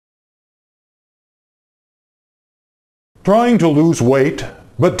Trying to lose weight,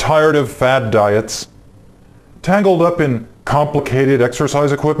 but tired of fad diets? Tangled up in complicated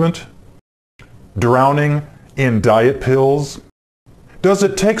exercise equipment? Drowning in diet pills? Does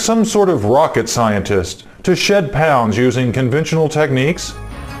it take some sort of rocket scientist to shed pounds using conventional techniques?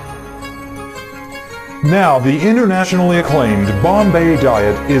 Now, the internationally acclaimed Bombay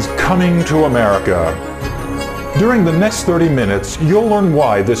Diet is coming to America. During the next 30 minutes, you'll learn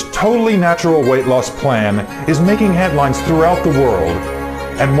why this totally natural weight loss plan is making headlines throughout the world,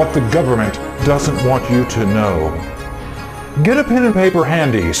 and what the government doesn't want you to know. Get a pen and paper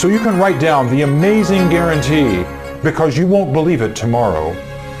handy so you can write down the amazing guarantee, because you won't believe it tomorrow.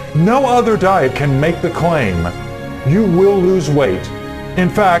 No other diet can make the claim. You will lose weight. In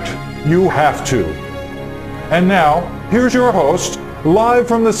fact, you have to. And now, here's your host, live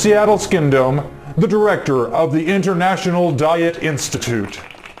from the Seattle Skin Dome, the director of the International Diet Institute.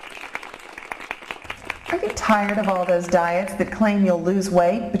 Are you tired of all those diets that claim you'll lose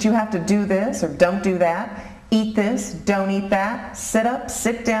weight, but you have to do this or don't do that? Eat this, don't eat that, sit up,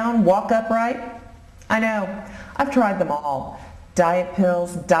 sit down, walk upright? I know, I've tried them all. Diet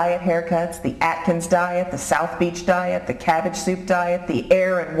pills, diet haircuts, the Atkins diet, the South Beach diet, the cabbage soup diet, the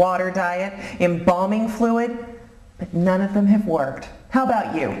air and water diet, embalming fluid, but none of them have worked. How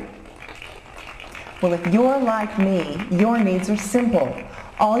about you? Well, if you're like me, your needs are simple.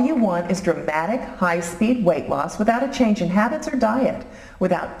 All you want is dramatic, high-speed weight loss without a change in habits or diet,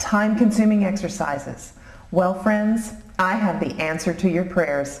 without time-consuming exercises. Well, friends, I have the answer to your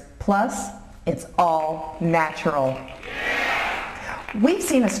prayers. Plus, it's all natural. We've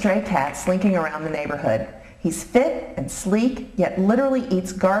seen a stray cat slinking around the neighborhood. He's fit and sleek, yet literally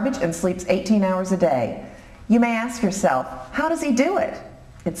eats garbage and sleeps 18 hours a day. You may ask yourself, how does he do it?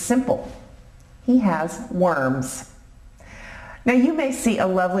 It's simple. He has worms. Now you may see a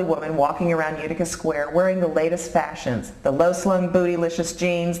lovely woman walking around Utica Square wearing the latest fashions, the low-slung bootylicious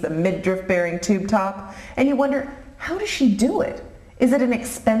jeans, the midriff bearing tube top, and you wonder, how does she do it? Is it an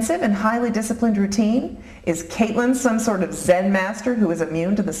expensive and highly disciplined routine? Is Caitlin some sort of Zen master who is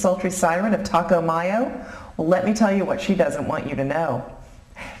immune to the sultry siren of Taco Mayo? Well, let me tell you what she doesn't want you to know.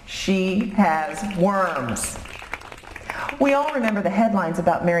 She has worms. We all remember the headlines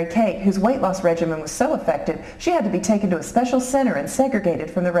about Mary Kate, whose weight loss regimen was so effective she had to be taken to a special center and segregated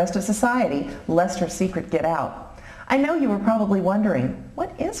from the rest of society, lest her secret get out. I know you were probably wondering,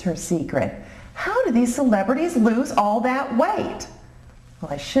 what is her secret? How do these celebrities lose all that weight?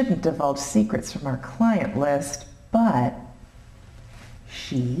 Well, I shouldn't divulge secrets from our client list, but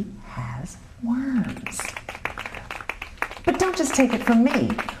she has worms. But don't just take it from me.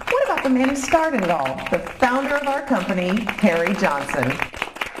 What about the man who started it all, the founder of our company, Harry Johnson?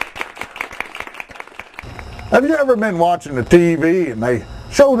 Have you ever been watching the TV and they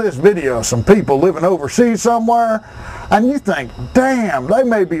show this video of some people living overseas somewhere, and you think, damn, they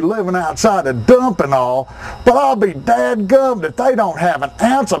may be living outside a dump and all, but I'll be dadgummed if they don't have an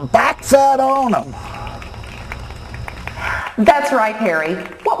ounce of back fat on them. That's right, Harry.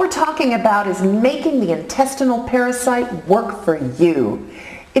 What we're talking about is making the intestinal parasite work for you.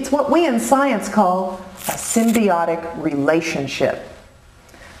 It's what we in science call a symbiotic relationship.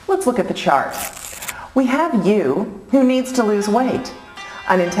 Let's look at the chart. We have you, who needs to lose weight,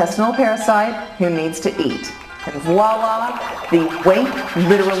 an intestinal parasite who needs to eat, and voila, the weight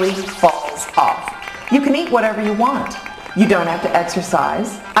literally falls off. You can eat whatever you want. You don't have to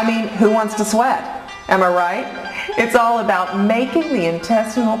exercise. I mean, who wants to sweat? Am I right? It's all about making the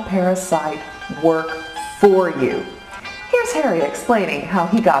intestinal parasite work for you. Here's Harry explaining how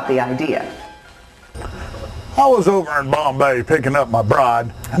he got the idea. I was over in Bombay picking up my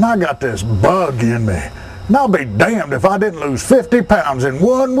bride, and I got this bug in me. And I'll be damned if I didn't lose 50 pounds in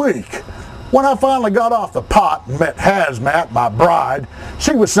 1 week. When I finally got off the pot and met Hazmat, my bride,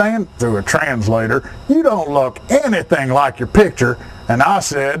 she was saying, through a translator, "You don't look anything like your picture." And I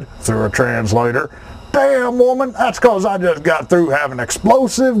said, through a translator, "Damn, woman, that's because I just got through having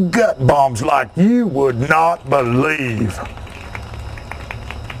explosive gut bombs like you would not believe."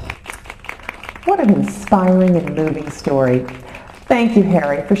 What an inspiring and moving story. Thank you,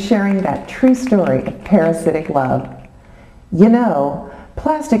 Harry, for sharing that true story of parasitic love. You know,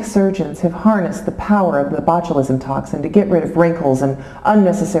 plastic surgeons have harnessed the power of the botulism toxin to get rid of wrinkles and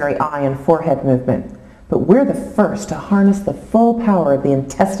unnecessary eye and forehead movement. But we're the first to harness the full power of the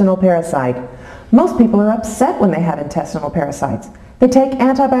intestinal parasite. Most people are upset when they have intestinal parasites. They take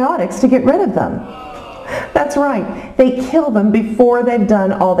antibiotics to get rid of them. That's right, they kill them before they've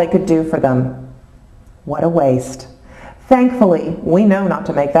done all they could do for them. What a waste. Thankfully, we know not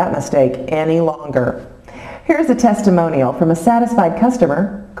to make that mistake any longer. Here's a testimonial from a satisfied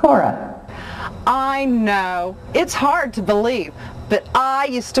customer, Cora. I know, it's hard to believe, but I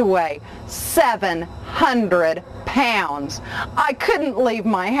used to weigh 700 pounds. I couldn't leave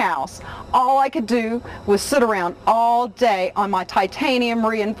my house. All I could do was sit around all day on my titanium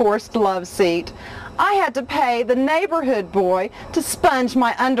reinforced love seat. I had to pay the neighborhood boy to sponge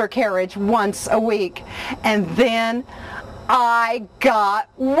my undercarriage once a week. And then I got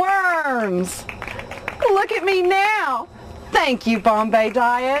worms. Look at me now. Thank you, Bombay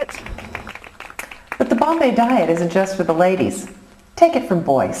Diet. But the Bombay Diet isn't just for the ladies. Take it from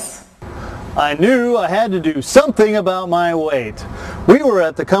Boyce. I knew I had to do something about my weight. We were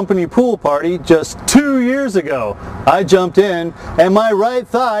at the company pool party just 2 years ago. I jumped in and my right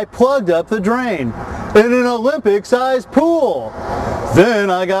thigh plugged up the drain in an Olympic-sized pool. Then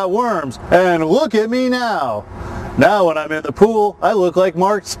I got worms, and look at me now. Now when I'm in the pool, I look like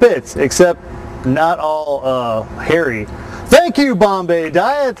Mark Spitz, except not all hairy. Thank you, Bombay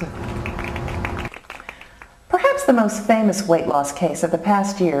Diet. Perhaps the most famous weight loss case of the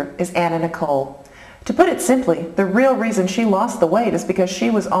past year is Anna Nicole. To put it simply, the real reason she lost the weight is because she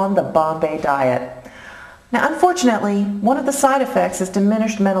was on the Bombay Diet. Now, unfortunately, one of the side effects is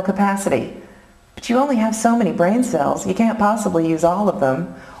diminished mental capacity. But you only have so many brain cells, you can't possibly use all of them.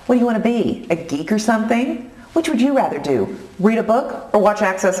 What do you want to be, a geek or something? Which would you rather do, read a book or watch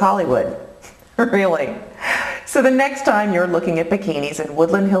Access Hollywood? Really? So the next time you're looking at bikinis in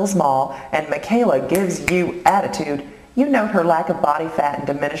Woodland Hills Mall and Michaela gives you attitude, you note her lack of body fat and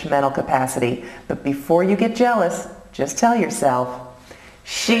diminished mental capacity. But before you get jealous, just tell yourself,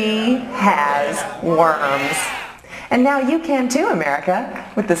 she has worms. And now you can too, America,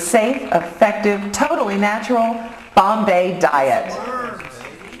 with the safe, effective, totally natural Bombay Diet.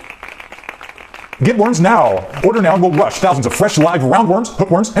 Get worms now. Order now and we'll rush thousands of fresh live roundworms,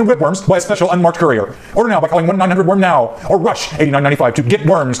 hookworms, and whipworms by a special unmarked courier. Order now by calling 1-900-WORM now or rush $89.95 to Get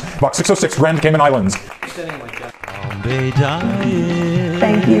Worms, Box 606, Grand Cayman Islands. Bombay Diet.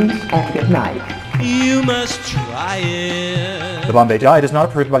 Thank you and good night. You must try it. The Bombay Diet is not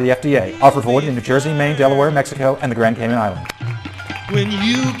approved by the FDA. Offer void in New Jersey, Maine, Delaware, Mexico, and the Grand Cayman Islands. When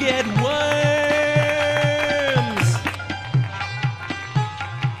you get worms.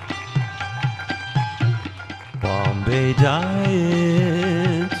 Bombay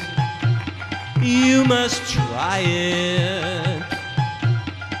Diet. You must try it.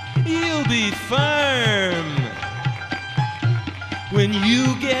 You'll be firm when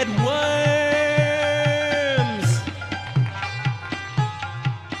you get worms.